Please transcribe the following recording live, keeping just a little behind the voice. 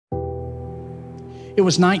It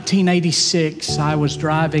was 1986. I was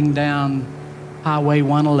driving down Highway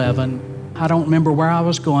 111. I don't remember where I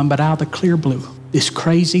was going, but out of the clear blue, this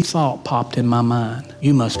crazy thought popped in my mind.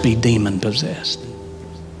 You must be demon-possessed.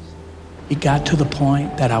 It got to the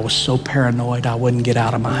point that I was so paranoid I wouldn't get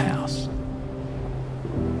out of my house.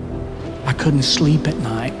 I couldn't sleep at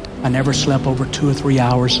night. I never slept over 2 or 3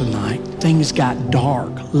 hours a night. Things got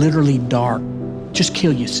dark, literally dark. Just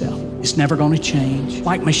kill yourself. It's never going to change.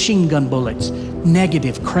 Like machine gun bullets,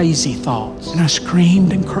 negative, crazy thoughts. And I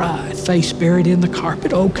screamed and cried, face buried in the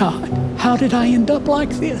carpet. Oh God, how did I end up like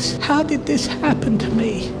this? How did this happen to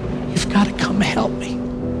me? You've got to come help me.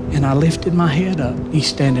 And I lifted my head up. He's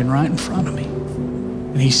standing right in front of me.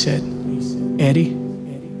 And he said, Eddie,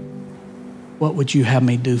 what would you have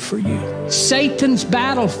me do for you? Satan's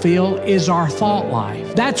battlefield is our thought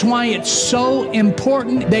life. That's why it's so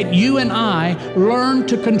important that you and I learn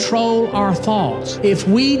to control our thoughts. If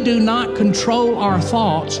we do not control our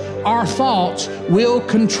thoughts will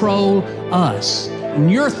control us.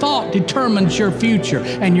 And your thought determines your future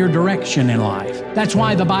and your direction in life. That's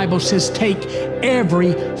why the Bible says, take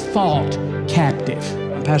every thought captive.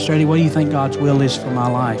 Pastor Eddie, what do you think God's will is for my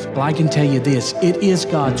life? Well, I can tell you this, it is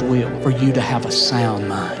God's will for you to have a sound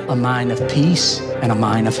mind, a mind of peace and a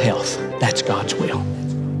mind of health. That's God's will.